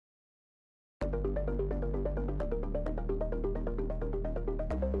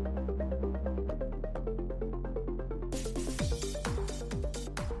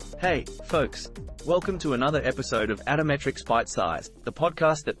Hey, folks. Welcome to another episode of Atometrics ByteSize, the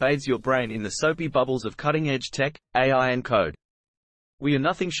podcast that bathes your brain in the soapy bubbles of cutting-edge tech, AI and code. We are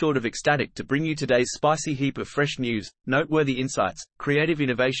nothing short of ecstatic to bring you today's spicy heap of fresh news, noteworthy insights, creative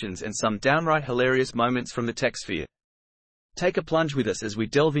innovations and some downright hilarious moments from the tech sphere. Take a plunge with us as we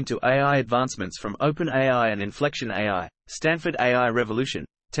delve into AI advancements from OpenAI and Inflection AI, Stanford AI revolution,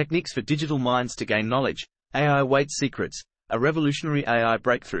 techniques for digital minds to gain knowledge, AI weight secrets, a revolutionary AI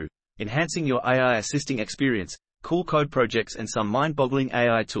breakthrough, enhancing your AI assisting experience, cool code projects and some mind-boggling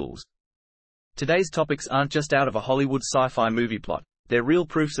AI tools. Today's topics aren't just out of a Hollywood sci-fi movie plot, they're real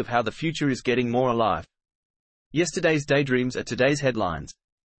proofs of how the future is getting more alive. Yesterday's daydreams are today's headlines.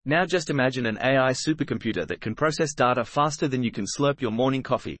 Now just imagine an AI supercomputer that can process data faster than you can slurp your morning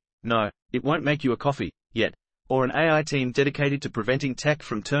coffee. No, it won't make you a coffee, yet. Or an AI team dedicated to preventing tech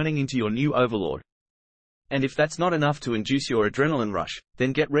from turning into your new overlord. And if that's not enough to induce your adrenaline rush,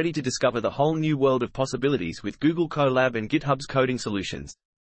 then get ready to discover the whole new world of possibilities with Google Colab and GitHub's coding solutions.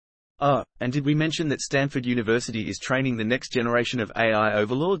 Oh, and did we mention that Stanford University is training the next generation of AI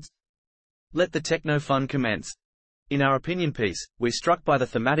overlords? Let the techno fun commence. In our opinion piece, we're struck by the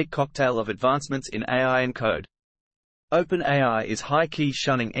thematic cocktail of advancements in AI and code. OpenAI is high-key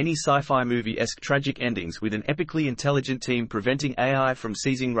shunning any sci-fi movie-esque tragic endings with an epically intelligent team preventing AI from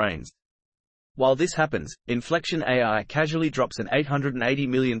seizing reins. While this happens, Inflection AI casually drops an $880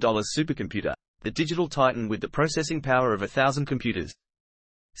 million supercomputer, the digital titan with the processing power of 1,000 computers.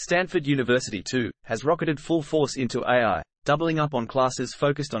 Stanford University, too, has rocketed full force into AI, doubling up on classes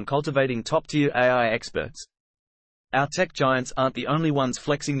focused on cultivating top-tier AI experts. Our tech giants aren't the only ones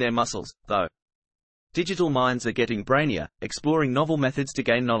flexing their muscles, though. Digital minds are getting brainier, exploring novel methods to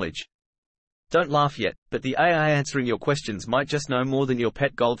gain knowledge. Don't laugh yet, but the AI answering your questions might just know more than your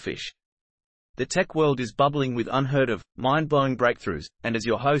pet goldfish. The tech world is bubbling with unheard of, mind-blowing breakthroughs, and as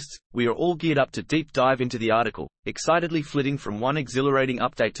your hosts, we are all geared up to deep dive into the article, excitedly flitting from one exhilarating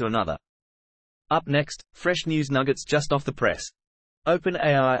update to another. Up next, fresh news nuggets just off the press.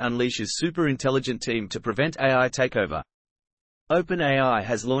 OpenAI unleashes super intelligent team to prevent AI takeover. OpenAI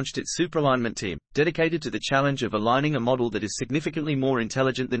has launched its superalignment team, dedicated to the challenge of aligning a model that is significantly more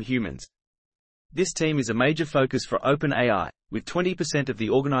intelligent than humans. This team is a major focus for OpenAI, with 20% of the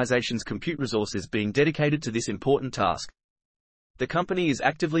organization's compute resources being dedicated to this important task. The company is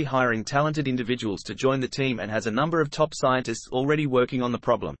actively hiring talented individuals to join the team and has a number of top scientists already working on the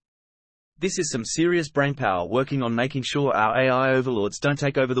problem. This is some serious brainpower working on making sure our AI overlords don't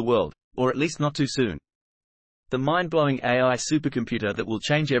take over the world, or at least not too soon. The mind-blowing AI supercomputer that will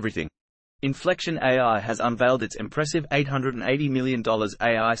change everything. Inflection AI has unveiled its impressive $880 million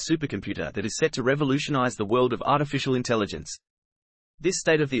AI supercomputer that is set to revolutionize the world of artificial intelligence. This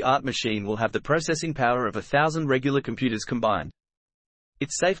state-of-the-art machine will have the processing power of 1,000 regular computers combined.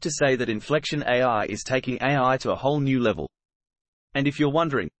 It's safe to say that Inflection AI is taking AI to a whole new level. And if you're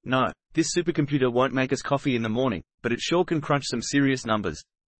wondering, no, this supercomputer won't make us coffee in the morning, but it sure can crunch some serious numbers.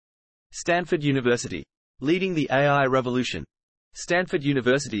 Stanford University, leading the AI revolution. Stanford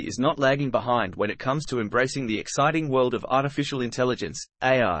University is not lagging behind when it comes to embracing the exciting world of artificial intelligence,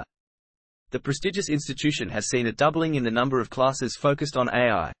 AI. The prestigious institution has seen a doubling in the number of classes focused on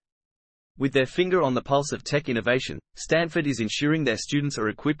AI. With their finger on the pulse of tech innovation, Stanford is ensuring their students are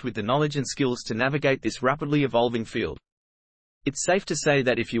equipped with the knowledge and skills to navigate this rapidly evolving field. It's safe to say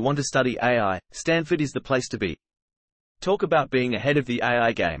that if you want to study AI, Stanford is the place to be. Talk about being ahead of the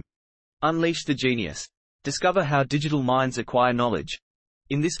AI game. Unleash the genius. Discover how digital minds acquire knowledge.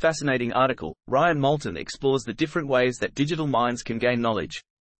 In this fascinating article, Ryan Moulton explores the different ways that digital minds can gain knowledge.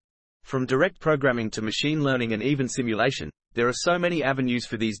 From direct programming to machine learning and even simulation, there are so many avenues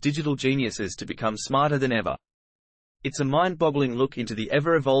for these digital geniuses to become smarter than ever. It's a mind-boggling look into the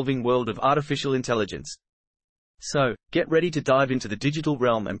ever-evolving world of artificial intelligence. So, get ready to dive into the digital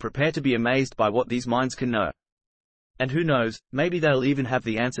realm and prepare to be amazed by what these minds can know. And who knows, maybe they'll even have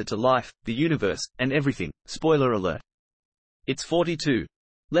the answer to life, the universe, and everything. Spoiler alert. It's 42.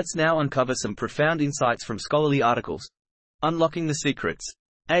 Let's now uncover some profound insights from scholarly articles. Unlocking the secrets.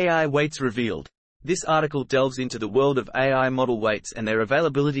 AI weights revealed. This article delves into the world of AI model weights and their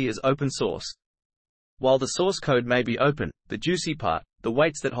availability as open source. While the source code may be open, the juicy part, the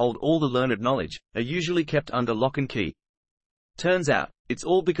weights that hold all the learned knowledge, are usually kept under lock and key. Turns out, it's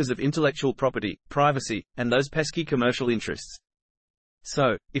all because of intellectual property, privacy, and those pesky commercial interests.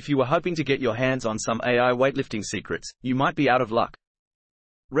 So, if you were hoping to get your hands on some AI weightlifting secrets, you might be out of luck.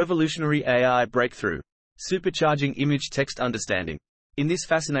 Revolutionary AI breakthrough. Supercharging image-text understanding. In this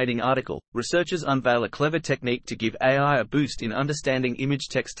fascinating article, researchers unveil a clever technique to give AI a boost in understanding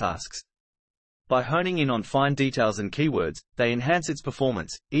image-text tasks. By honing in on fine details and keywords, they enhance its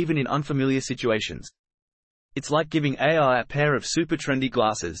performance, even in unfamiliar situations. It's like giving AI a pair of super trendy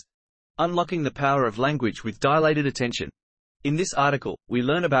glasses. Unlocking the power of language with dilated attention. In this article, we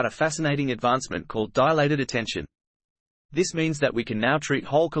learn about a fascinating advancement called dilated attention. This means that we can now treat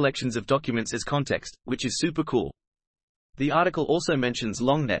whole collections of documents as context, which is super cool. The article also mentions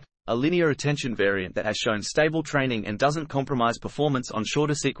LongNet, a linear attention variant that has shown stable training and doesn't compromise performance on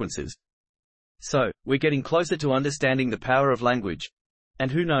shorter sequences. So, we're getting closer to understanding the power of language.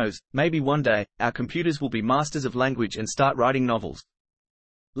 And who knows, maybe one day, our computers will be masters of language and start writing novels.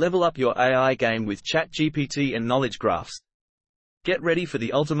 Level up your AI game with ChatGPT and knowledge graphs. Get ready for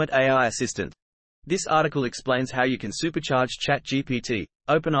the ultimate AI assistant. This article explains how you can supercharge ChatGPT,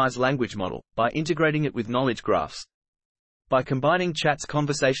 OpenAI's language model, by integrating it with knowledge graphs. By combining Chat's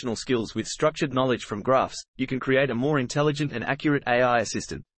conversational skills with structured knowledge from graphs, you can create a more intelligent and accurate AI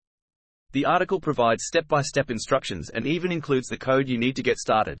assistant. The article provides step-by-step instructions and even includes the code you need to get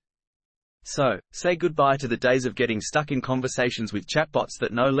started. So, say goodbye to the days of getting stuck in conversations with chatbots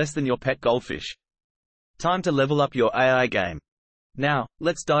that know less than your pet goldfish. Time to level up your AI game. Now,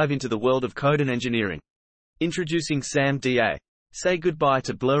 let's dive into the world of code and engineering. Introducing SAM-DA. Say goodbye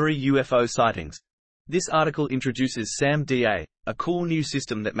to blurry UFO sightings. This article introduces SAM-DA, a cool new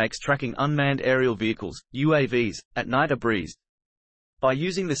system that makes tracking unmanned aerial vehicles, UAVs, at night a breeze. By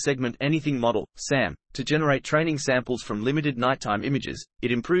using the segment anything model, SAM, to generate training samples from limited nighttime images,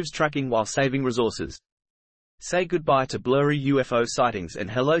 it improves tracking while saving resources. Say goodbye to blurry UFO sightings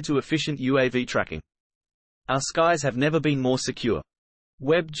and hello to efficient UAV tracking. Our skies have never been more secure.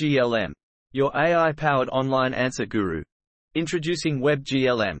 WebGLM, your AI-powered online answer guru. Introducing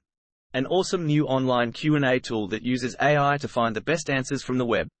WebGLM, an awesome new online Q&A tool that uses AI to find the best answers from the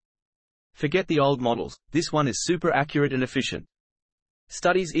web. Forget the old models, this one is super accurate and efficient.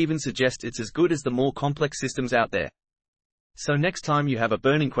 Studies even suggest it's as good as the more complex systems out there. So next time you have a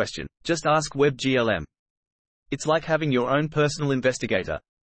burning question, just ask WebGLM. It's like having your own personal investigator.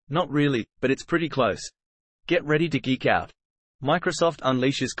 Not really, but it's pretty close. Get ready to geek out. Microsoft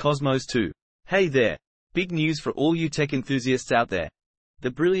unleashes Cosmos 2. Hey there! Big news for all you tech enthusiasts out there.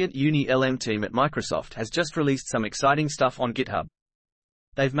 The brilliant Uni-LM team at Microsoft has just released some exciting stuff on GitHub.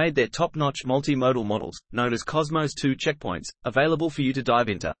 They've made their top-notch multimodal models, known as Cosmos 2 checkpoints, available for you to dive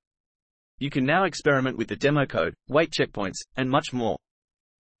into. You can now experiment with the demo code, weight checkpoints, and much more.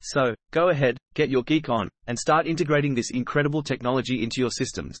 So, go ahead, get your geek on, and start integrating this incredible technology into your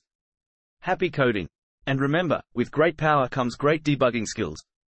systems. Happy coding! And remember, with great power comes great debugging skills.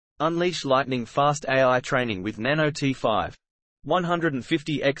 Unleash lightning-fast AI training with Nano T5.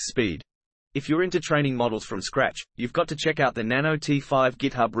 150x speed. If you're into training models from scratch, you've got to check out the Nano T5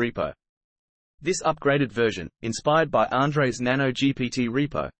 GitHub repo. This upgraded version, inspired by Andre's Nano GPT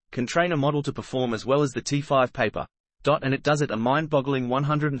repo, can train a model to perform as well as the T5 paper. And it does it a mind-boggling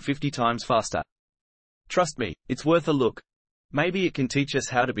 150 times faster. Trust me, it's worth a look. Maybe it can teach us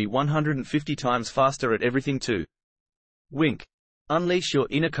how to be 150 times faster at everything too. Wink. Unleash your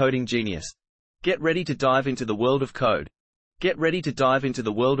inner coding genius. Get ready to dive into the world of code. Get ready to dive into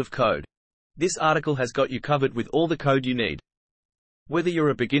the world of code. This article has got you covered with all the code you need. Whether you're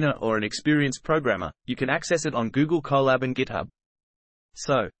a beginner or an experienced programmer, you can access it on Google Colab and GitHub.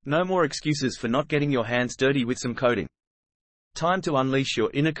 So, no more excuses for not getting your hands dirty with some coding. Time to unleash your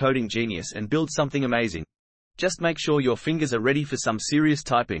inner coding genius and build something amazing. Just make sure your fingers are ready for some serious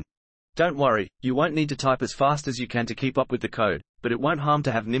typing. Don't worry, you won't need to type as fast as you can to keep up with the code, but it won't harm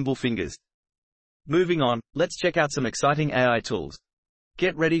to have nimble fingers. Moving on, let's check out some exciting AI tools.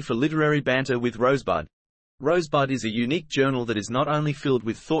 Get ready for literary banter with Rosebud. Rosebud is a unique journal that is not only filled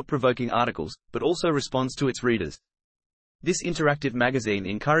with thought-provoking articles, but also responds to its readers. This interactive magazine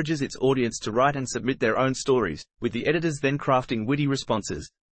encourages its audience to write and submit their own stories, with the editors then crafting witty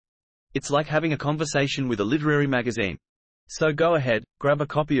responses. It's like having a conversation with a literary magazine. So go ahead, grab a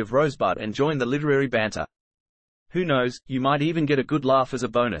copy of Rosebud and join the literary banter. Who knows, you might even get a good laugh as a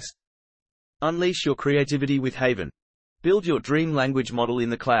bonus. Unleash your creativity with Haven. Build your dream language model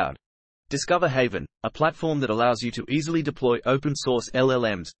in the cloud. Discover Haven, a platform that allows you to easily deploy open-source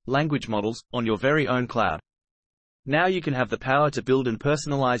LLMs, language models, on your very own cloud. Now you can have the power to build and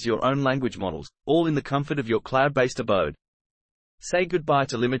personalize your own language models, all in the comfort of your cloud-based abode. Say goodbye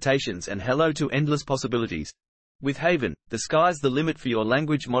to limitations and hello to endless possibilities. With Haven, the sky's the limit for your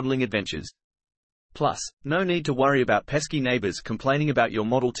language modeling adventures. Plus, no need to worry about pesky neighbors complaining about your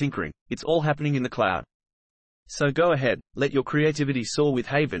model tinkering, it's all happening in the cloud. So go ahead, let your creativity soar with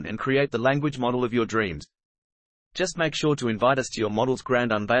Haven and create the language model of your dreams. Just make sure to invite us to your model's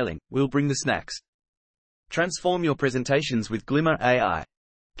grand unveiling, we'll bring the snacks. Transform your presentations with Glimmer AI.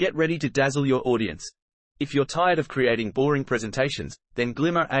 Get ready to dazzle your audience. If you're tired of creating boring presentations, then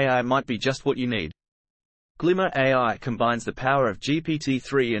Glimmer AI might be just what you need. Glimmer AI combines the power of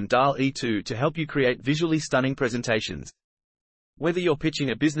GPT-3 and DALL-E 2 to help you create visually stunning presentations. Whether you're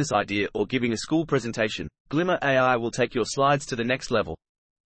pitching a business idea or giving a school presentation, Glimmer AI will take your slides to the next level.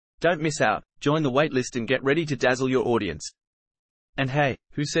 Don't miss out, join the waitlist and get ready to dazzle your audience. And hey,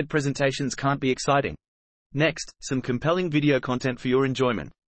 who said presentations can't be exciting? Next, some compelling video content for your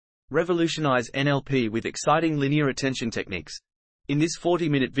enjoyment. Revolutionize NLP with exciting linear attention techniques. In this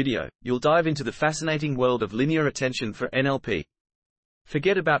 40-minute video, you'll dive into the fascinating world of linear attention for NLP.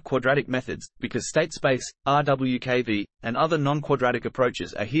 Forget about quadratic methods, because state space, RWKV, and other non-quadratic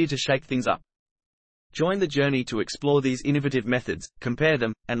approaches are here to shake things up. Join the journey to explore these innovative methods, compare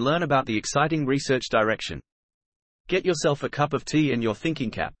them, and learn about the exciting research direction. Get yourself a cup of tea and your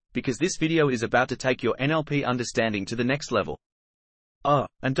thinking cap, because this video is about to take your NLP understanding to the next level. Oh,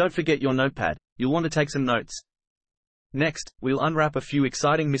 and don't forget your notepad, you'll want to take some notes. Next, we'll unwrap a few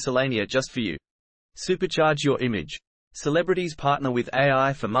exciting miscellanea just for you. Supercharge your image. Celebrities partner with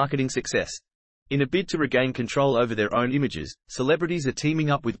AI for marketing success. In a bid to regain control over their own images, celebrities are teaming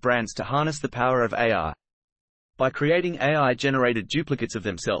up with brands to harness the power of AI. By creating AI-generated duplicates of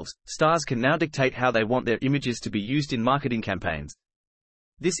themselves, stars can now dictate how they want their images to be used in marketing campaigns.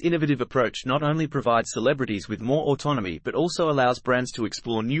 This innovative approach not only provides celebrities with more autonomy but also allows brands to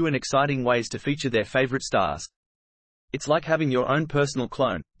explore new and exciting ways to feature their favorite stars. It's like having your own personal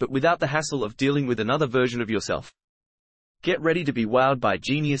clone, but without the hassle of dealing with another version of yourself. Get ready to be wowed by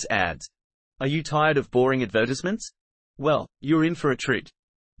genius ads. Are you tired of boring advertisements? Well, you're in for a treat.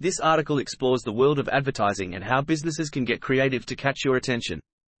 This article explores the world of advertising and how businesses can get creative to catch your attention.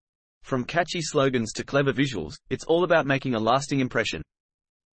 From catchy slogans to clever visuals, it's all about making a lasting impression.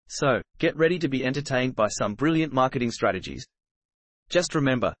 So, get ready to be entertained by some brilliant marketing strategies. Just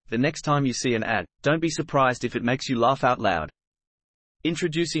remember, the next time you see an ad, don't be surprised if it makes you laugh out loud.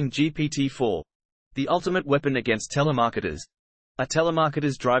 Introducing GPT-4. The ultimate weapon against telemarketers. Are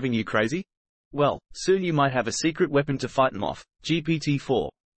telemarketers driving you crazy? Well, soon you might have a secret weapon to fight them off, GPT-4.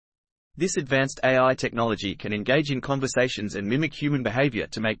 This advanced AI technology can engage in conversations and mimic human behavior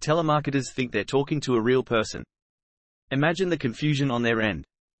to make telemarketers think they're talking to a real person. Imagine the confusion on their end.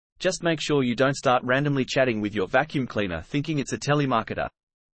 Just make sure you don't start randomly chatting with your vacuum cleaner thinking it's a telemarketer.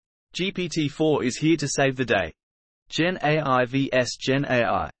 GPT-4 is here to save the day. Gen AI vs Gen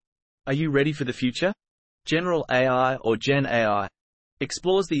AI. Are you ready for the future? General AI or Gen AI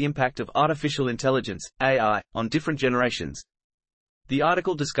explores the impact of artificial intelligence, AI, on different generations. The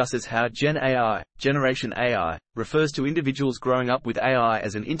article discusses how Gen AI, Generation AI, refers to individuals growing up with AI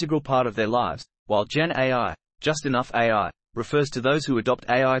as an integral part of their lives, while Gen AI, Just Enough AI, refers to those who adopt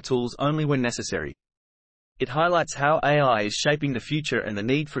AI tools only when necessary. It highlights how AI is shaping the future and the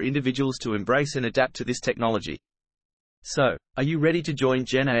need for individuals to embrace and adapt to this technology. So, are you ready to join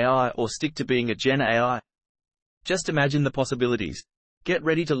Gen AI or stick to being a Gen AI? Just imagine the possibilities. Get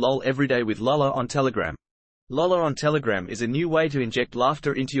ready to lol every day with Lolla on Telegram. Lolla on Telegram is a new way to inject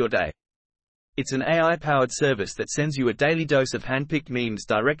laughter into your day. It's an AI-powered service that sends you a daily dose of hand-picked memes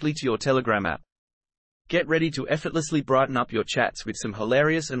directly to your Telegram app. Get ready to effortlessly brighten up your chats with some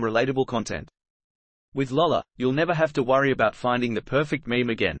hilarious and relatable content. With Lolla, you'll never have to worry about finding the perfect meme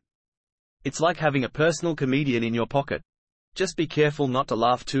again. It's like having a personal comedian in your pocket. Just be careful not to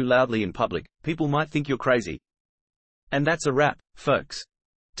laugh too loudly in public, people might think you're crazy. And that's a wrap, folks.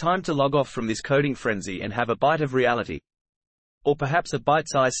 Time to log off from this coding frenzy and have a bite of reality. Or perhaps a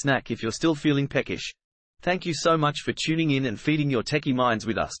bite-sized snack if you're still feeling peckish. Thank you so much for tuning in and feeding your techie minds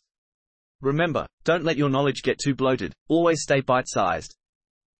with us. Remember, don't let your knowledge get too bloated, always stay bite-sized.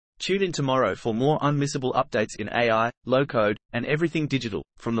 Tune in tomorrow for more unmissable updates in AI, low-code, and everything digital,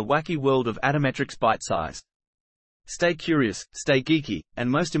 from the wacky world of Atometrics ByteSize. Stay curious, stay geeky, and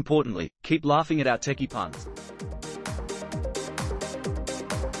most importantly, keep laughing at our techie puns.